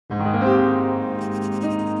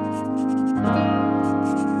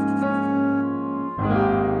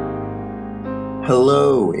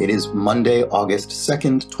Hello, it is Monday, August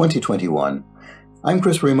 2nd, 2021. I'm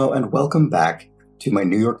Chris Remo, and welcome back to my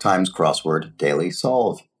New York Times Crossword Daily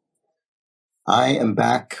Solve. I am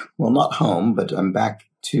back, well, not home, but I'm back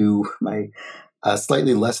to my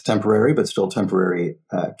slightly less temporary, but still temporary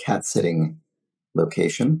cat-sitting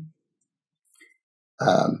location.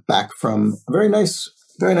 Back from a very nice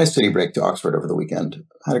city break to Oxford over the weekend.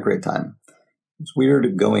 Had a great time. It's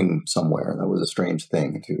weird going somewhere. That was a strange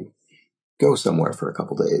thing to go somewhere for a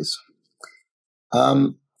couple days.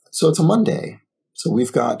 So it's a Monday. So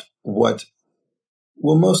we've got what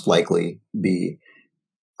will most likely be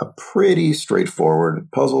a pretty straightforward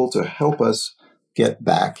puzzle to help us get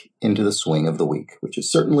back into the swing of the week, which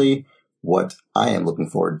is certainly what I am looking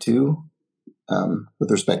forward to with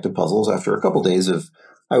respect to puzzles after a couple days of,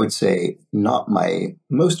 I would say, not my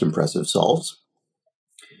most impressive solves.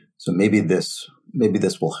 So maybe this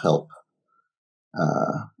will help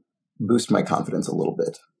boost my confidence a little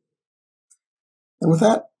bit. And with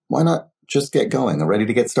that, why not just get going? Ready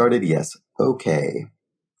to get started? Yes. Okay.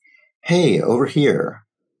 Hey, over here.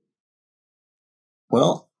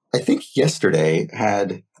 Well, I think yesterday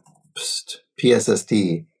had PSST.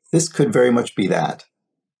 This could very much be that.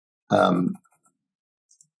 So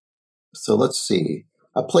let's see.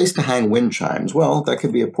 A place to hang wind chimes. Well, that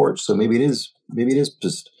could be a porch, so maybe it is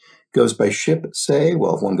just goes by ship, say.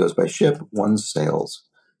 Well, if one goes by ship, one sails.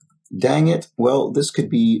 Dang it. Well, this could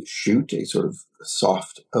be shoot, a sort of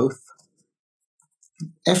soft oath.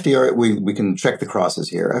 FDR, we can check the crosses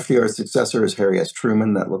here. FDR's successor is Harry S.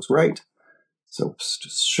 Truman. That looks right. So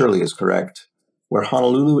surely is correct. Where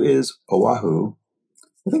Honolulu is, Oahu.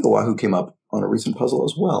 I think Oahu came up on a recent puzzle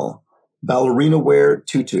as well. Ballerina wear,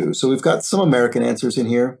 tutu. So we've got some American answers in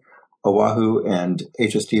here. Oahu and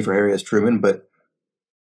HST for Harry S. Truman, but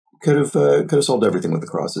could have solved everything with the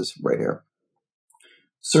crosses right here.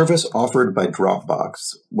 Service offered by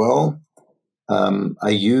Dropbox. Well, I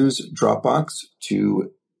use Dropbox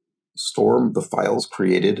to store the files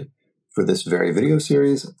created for this very video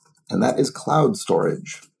series, and that is cloud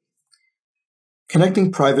storage.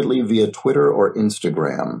 Connecting privately via Twitter or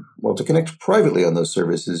Instagram. Well, to connect privately on those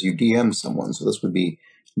services, you DM someone, so this would be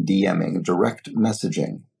DMing, direct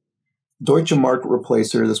messaging. Deutsche Mark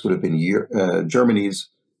replacer, this would have been Germany's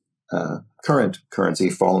current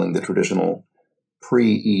currency following the traditional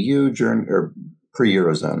pre-EU or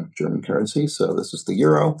pre-Eurozone German currency. So this is the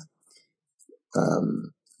euro.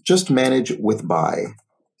 Just manage with by.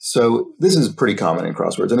 So this is pretty common in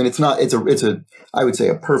crosswords. I mean, it's I would say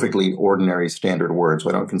a perfectly ordinary standard word, so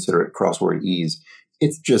I don't consider it crossword ease.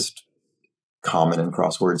 It's just common in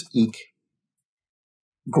crosswords. Eek.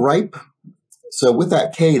 Gripe. So with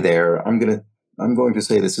that K there, I'm going to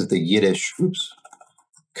say this is the Yiddish,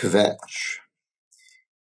 kvetch.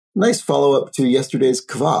 Nice follow-up to yesterday's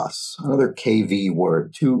kvass, another KV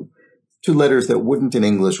word. Two letters that wouldn't in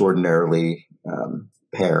English ordinarily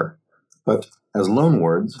pair, but as loan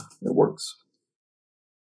words, it works.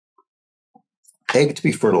 Egg to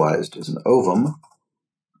be fertilized is an ovum.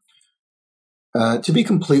 To be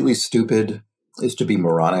completely stupid is to be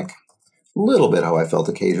moronic. A little bit how I felt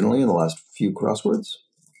occasionally in the last few crosswords.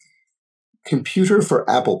 Computer for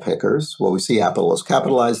apple pickers. Well, we see Apple is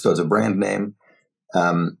capitalized, so it's a brand name.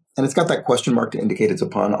 And it's got that question mark to indicate it's a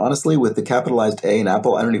pun. Honestly, with the capitalized A in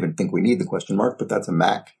Apple, I don't even think we need the question mark, but that's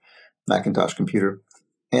a Macintosh computer.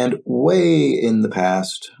 And way in the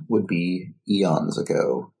past would be eons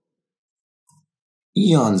ago.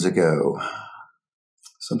 Eons ago.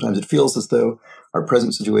 Sometimes it feels as though our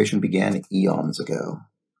present situation began eons ago.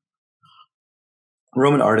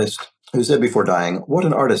 Roman artist who said before dying, "What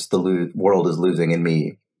an artist the world is losing in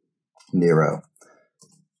me." Nero.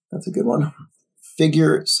 That's a good one.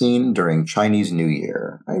 Figure seen during Chinese New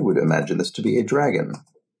Year. I would imagine this to be a dragon.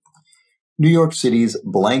 New York's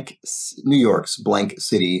blank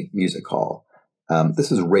city music hall.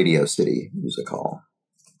 This is Radio City Music Hall.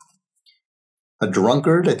 A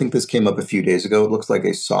drunkard. I think this came up a few days ago. It looks like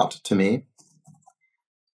a sot to me.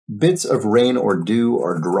 Bits of rain or dew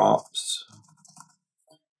or drops.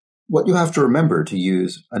 What you have to remember to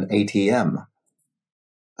use an ATM.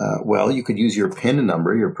 Well, you could use your PIN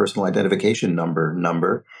number, your personal identification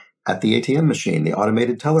number at the ATM machine, the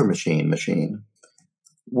automated teller machine.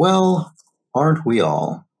 Well, aren't we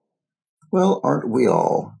all? Well, aren't we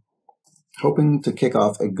all? Hoping to kick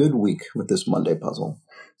off a good week with this Monday puzzle.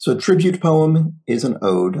 So tribute poem is an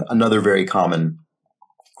ode, another very common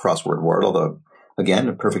crossword word, although, again,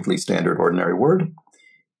 a perfectly standard ordinary word.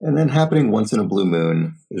 And then happening once in a blue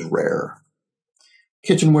moon is rare.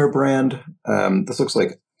 Kitchenware brand, this looks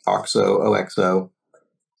like OXO, OXO.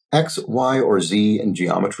 X, Y, or Z in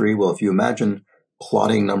geometry. Well, if you imagine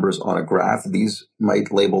plotting numbers on a graph. These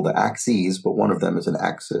might label the axes, but one of them is an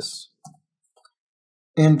axis.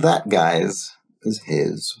 And that, guys, is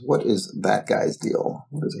his. What is that guy's deal?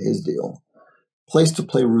 What is his deal? Place to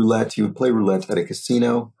play roulette. You would play roulette at a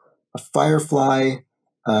casino. A firefly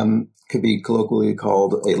could be colloquially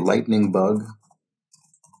called a lightning bug.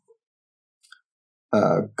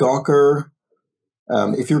 Gawker.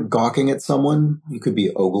 If you're gawking at someone, you could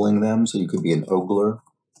be ogling them, so you could be an ogler.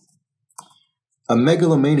 A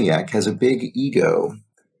megalomaniac has a big ego.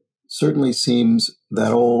 Certainly seems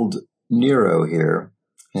that old Nero here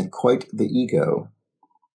had quite the ego.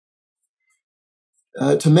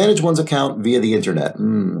 To manage one's account via the internet.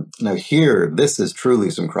 Now here, this is truly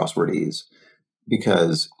some crosswordese,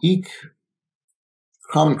 because eek,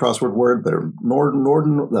 common crossword word, but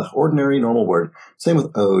the ordinary normal word. Same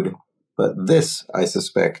with ode, but this, I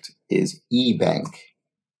suspect, is e-bank.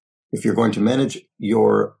 If you're going to manage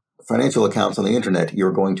your financial accounts on the internet,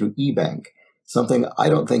 you're going to e-bank. Something I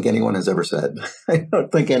don't think anyone has ever said. I don't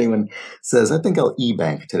think anyone says, I think I'll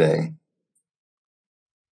e-bank today.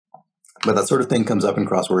 But that sort of thing comes up in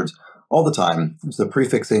crosswords all the time. It's the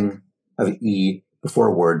prefixing of e before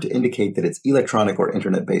a word to indicate that it's electronic or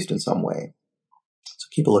internet-based in some way. So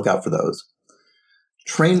keep a lookout for those.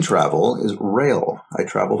 Train travel is rail. I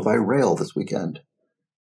traveled by rail this weekend.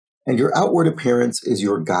 And your outward appearance is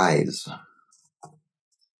your guise.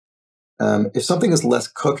 If something is less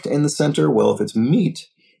cooked in the center, well, if it's meat,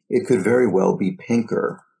 it could very well be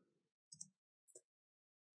pinker.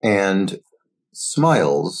 And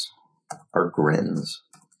smiles are grins.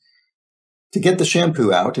 To get the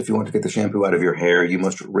shampoo out, if you want to get the shampoo out of your hair, you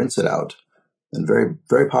must rinse it out and very,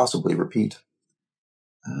 very possibly repeat.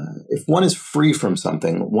 If one is free from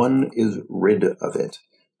something, one is rid of it.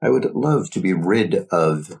 I would love to be rid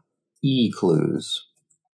of e-clues,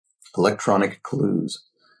 electronic clues.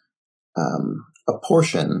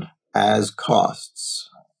 Apportion as costs.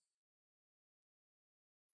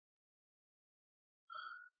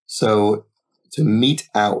 So to mete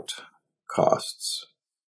out costs.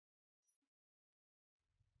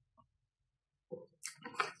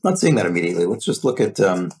 Not seeing that immediately. Let's just look at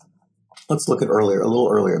a little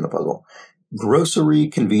earlier in the puzzle. Grocery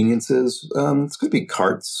conveniences. This could be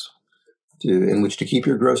carts in which to keep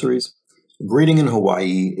your groceries. Greeting in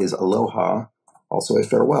Hawaii is aloha, also a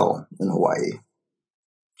farewell in Hawaii.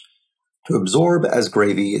 To absorb as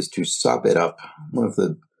gravy is to sop it up. One of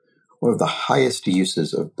the highest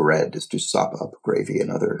uses of bread is to sop up gravy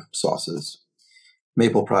and other sauces.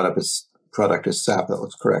 Maple product is sap. That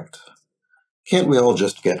looks correct. Can't we all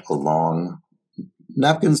just get along?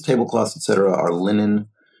 Napkins, tablecloths, etc. are linen.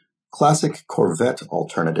 Classic Corvette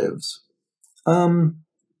alternatives.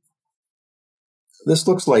 This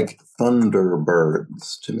looks like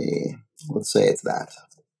Thunderbirds to me. Let's say it's that.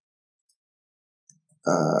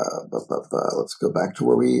 Let's go back to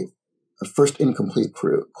where first incomplete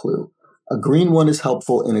clue. A green one is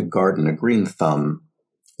helpful in a garden. A green thumb,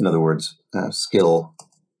 in other words, skill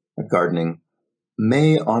at gardening.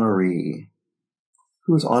 May honoree.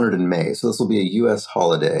 Who is honored in May? So this will be a U.S.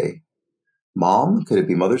 holiday. Mom? Could it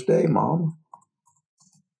be Mother's Day? Mom?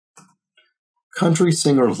 Country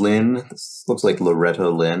singer Lynn. This looks like Loretta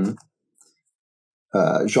Lynn.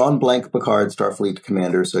 Jean-Blanc Picard, Starfleet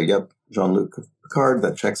commander. So, yep, Jean-Luc Picard.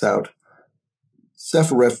 That checks out.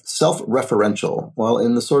 Self-referential. Well,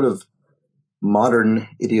 in the sort of modern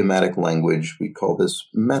idiomatic language, we call this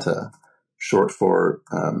meta, short for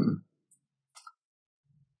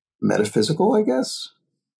metaphysical, I guess.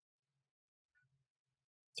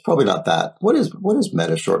 It's probably not that. What is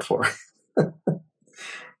meta short for?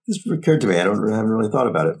 This occurred to me. I haven't really thought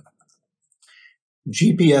about it.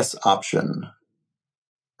 GPS option.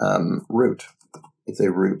 Route. It's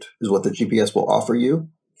a route, is what the GPS will offer you.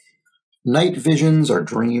 Night visions are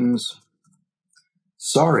dreams.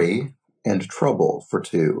 Sorry and trouble for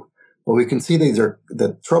two. Well, we can see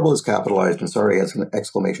that trouble is capitalized and sorry has an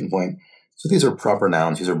exclamation point. So these are proper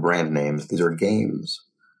nouns. These are brand names. These are games.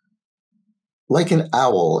 Like an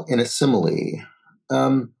owl in a simile.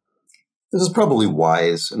 This is probably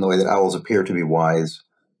wise in the way that owls appear to be wise.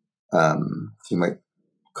 So you might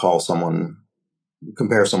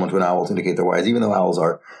compare someone to an owl to indicate they're wise, even though owls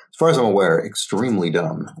are, as far as I'm aware, extremely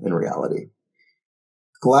dumb in reality.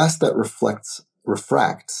 Glass that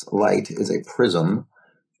refracts light is a prism.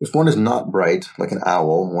 If one is not bright, like an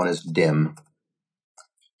owl, one is dim.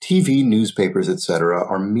 TV, newspapers, etc.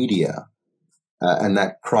 are media, and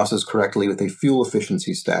that crosses correctly with a fuel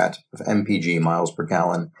efficiency stat of mpg, miles per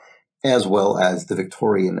gallon, as well as the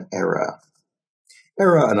Victorian era.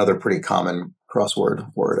 Era, another pretty common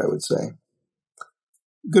crossword word, I would say.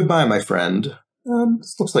 Goodbye, my friend.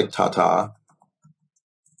 This looks like ta-ta.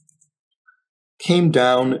 came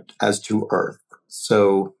down as to earth.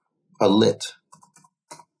 So alit.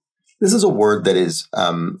 This is a word that is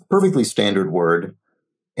perfectly standard word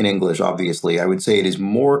in English, obviously. I would say it is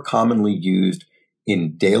more commonly used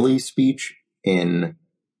in daily speech in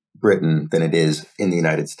Britain than it is in the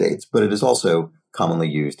United States, but it is also commonly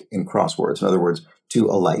used in crosswords. In other words, to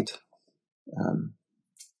alight. I'm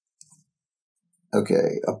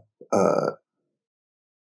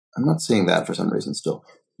not seeing that for some reason still.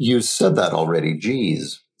 You said that already.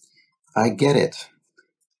 Geez. I get it.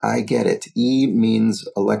 I get it. E means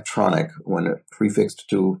electronic when prefixed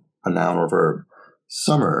to a noun or verb.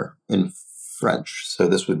 Summer in French. So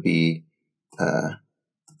this would be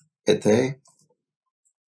été.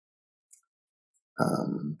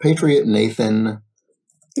 Patriot Nathan. I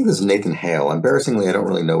think this is Nathan Hale. Embarrassingly, I don't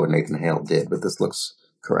really know what Nathan Hale did, but this looks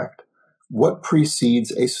correct. What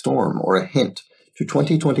precedes a storm or a hint to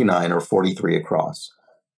 2029 or 43 across?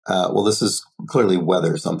 Well, this is clearly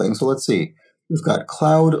weather something, so let's see. We've got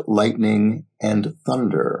cloud, lightning, and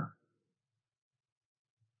thunder.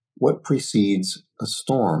 What precedes a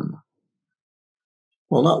storm?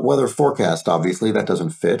 Well, not weather forecast, obviously. That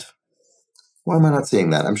doesn't fit. Why am I not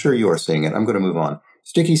seeing that? I'm sure you are seeing it. I'm going to move on.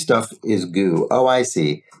 Sticky stuff is goo. Oh, I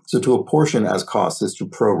see. So to apportion as costs is to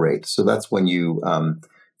prorate. So that's when you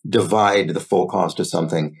divide the full cost of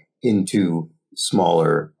something into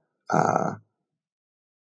smaller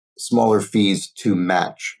fees to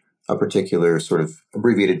match a particular sort of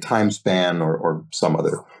abbreviated time span or some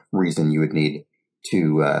other reason you would need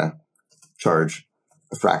to charge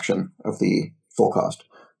a fraction of the full cost.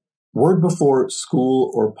 Word before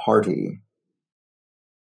school or party.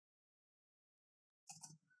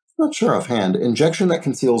 Not sure offhand. Injection that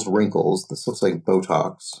conceals wrinkles. This looks like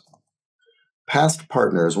Botox. Past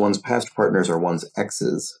partners. One's past partners are one's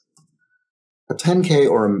exes. A 10K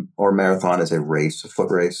or marathon is a race, a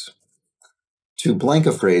foot race. To blank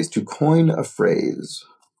a phrase, to coin a phrase.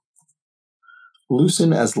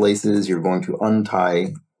 Loosen as laces, you're going to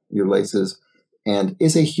untie your laces. And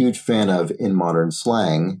is a huge fan of in modern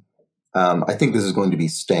slang. I think this is going to be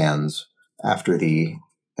stands after the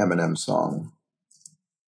Eminem song.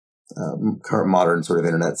 Current modern sort of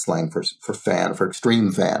internet slang for fan, for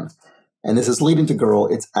extreme fan. And this is leading to girl,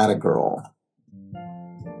 it's at a girl.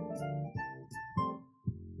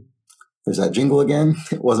 There's that jingle again.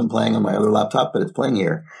 It wasn't playing on my other laptop, but it's playing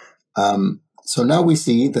here. So now we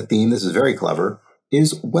see the theme, this is very clever,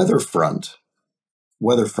 is weatherfront.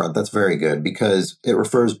 Weatherfront, that's very good because it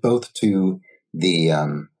refers both to the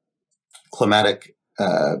climatic,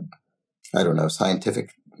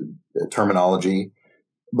 scientific terminology,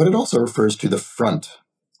 but it also refers to the front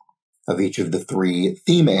of each of the three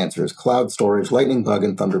theme answers, cloud storage, lightning bug,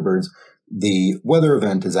 and thunderbirds. The weather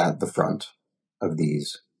event is at the front of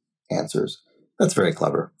these answers. That's very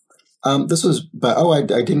clever. This was, I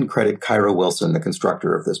didn't credit Kyra Wilson, the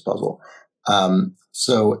constructor of this puzzle.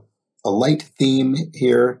 So a light theme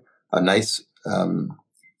here, a nice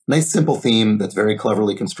simple theme that's very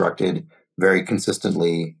cleverly constructed, very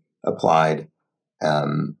consistently applied,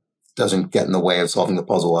 doesn't get in the way of solving the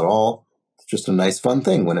puzzle at all. It's just a nice fun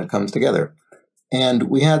thing when it comes together. And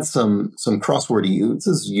we had some crossword this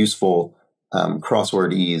is useful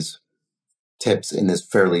crossword ease tips in this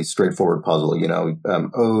fairly straightforward puzzle. You know,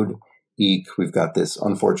 ode, eek, we've got this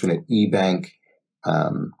unfortunate e-bank,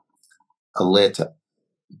 alit,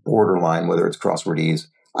 borderline, whether it's crossword ease.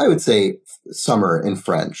 I would say summer in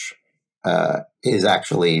French is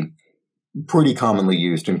actually pretty commonly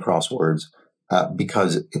used in crosswords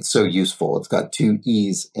because it's so useful. It's got two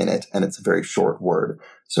e's in it, and it's a very short word.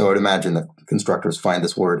 So I would imagine that constructors find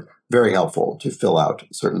this word very helpful to fill out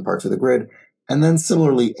certain parts of the grid. And then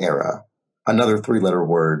similarly, era, another three-letter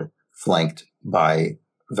word flanked by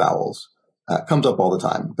vowels, comes up all the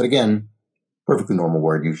time. But again, perfectly normal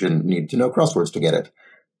word. You shouldn't need to know crosswords to get it.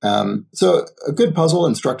 So a good puzzle,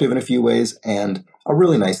 instructive in a few ways, and a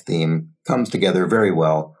really nice theme, comes together very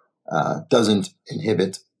well, doesn't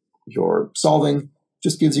inhibit your solving,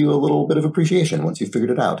 just gives you a little bit of appreciation once you've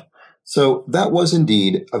figured it out. So that was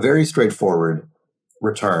indeed a very straightforward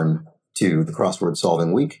return to the crossword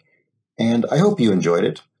solving week, and I hope you enjoyed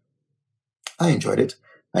it. I enjoyed it.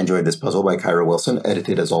 I enjoyed this puzzle by Kyra Wilson,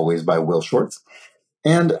 edited as always by Will Shorts,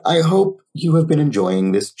 and I hope you have been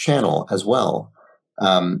enjoying this channel as well.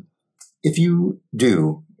 If you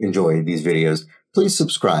do enjoy these videos, please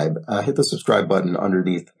subscribe. Hit the subscribe button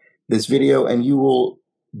underneath this video, and you will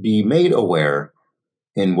be made aware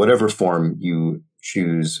in whatever form you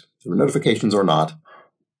choose, through notifications or not,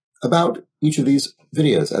 about each of these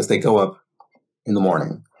videos as they go up in the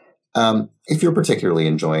morning. If you're particularly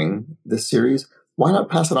enjoying this series, why not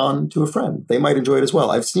pass it on to a friend? They might enjoy it as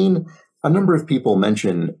well. I've seen a number of people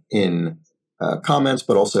mention in comments,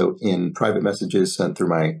 but also in private messages sent through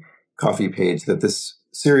my Ko-fi page, that this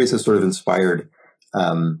series has sort of inspired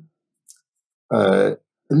a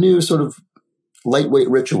new sort of lightweight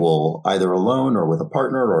ritual, either alone or with a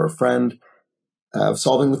partner or a friend, of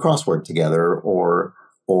solving the crossword together, or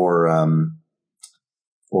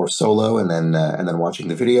solo, and then watching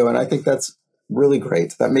the video. And I think that's really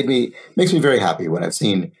great. That makes me very happy when I've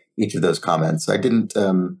seen each of those comments. I didn't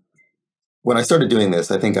when I started doing this,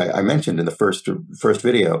 I think I mentioned in the first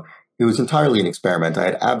video, it was entirely an experiment. I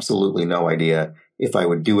had absolutely no idea if I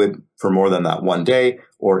would do it for more than that one day,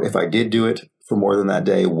 or if I did do it for more than that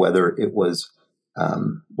day, whether it was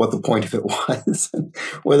what the point of it was, and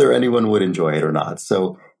whether anyone would enjoy it or not.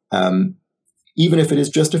 So even if it is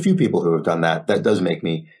just a few people who have done that, that does make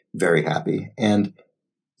me very happy. And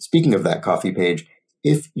speaking of that Ko-fi page,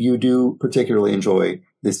 if you do particularly enjoy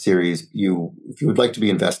this series, if you would like to be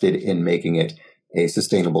invested in making it a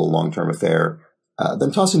sustainable long-term affair,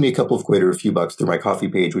 then tossing me a couple of quid or a few bucks through my Ko-fi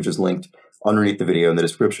page, which is linked underneath the video in the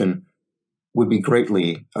description, would be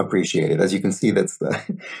greatly appreciated. As you can see, that's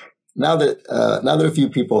now that a few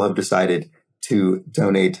people have decided to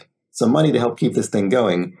donate some money to help keep this thing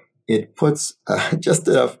going, it puts just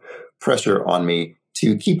enough pressure on me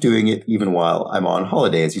to keep doing it even while I'm on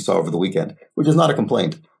holiday, as you saw over the weekend, which is not a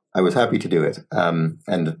complaint. I was happy to do it.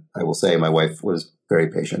 And I will say my wife was very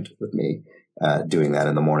patient with me doing that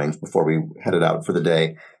in the mornings before we headed out for the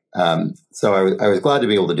day. So I was glad to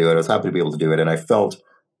be able to do it. I was happy to be able to do it. And I felt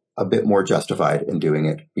a bit more justified in doing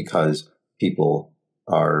it because people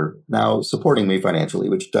are now supporting me financially,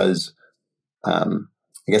 which does, I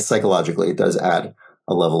guess psychologically, it does add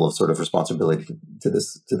a level of sort of responsibility to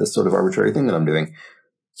this sort of arbitrary thing that I'm doing.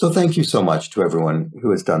 So thank you so much to everyone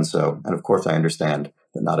who has done so. And of course, I understand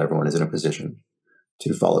that not everyone is in a position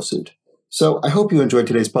to follow suit. So I hope you enjoyed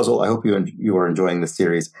today's puzzle. I hope you are enjoying this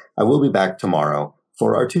series. I will be back tomorrow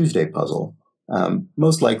for our Tuesday puzzle.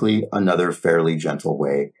 Most likely another fairly gentle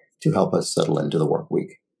way to help us settle into the work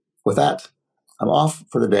week. With that, I'm off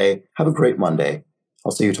for the day. Have a great Monday.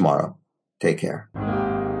 I'll see you tomorrow. Take care.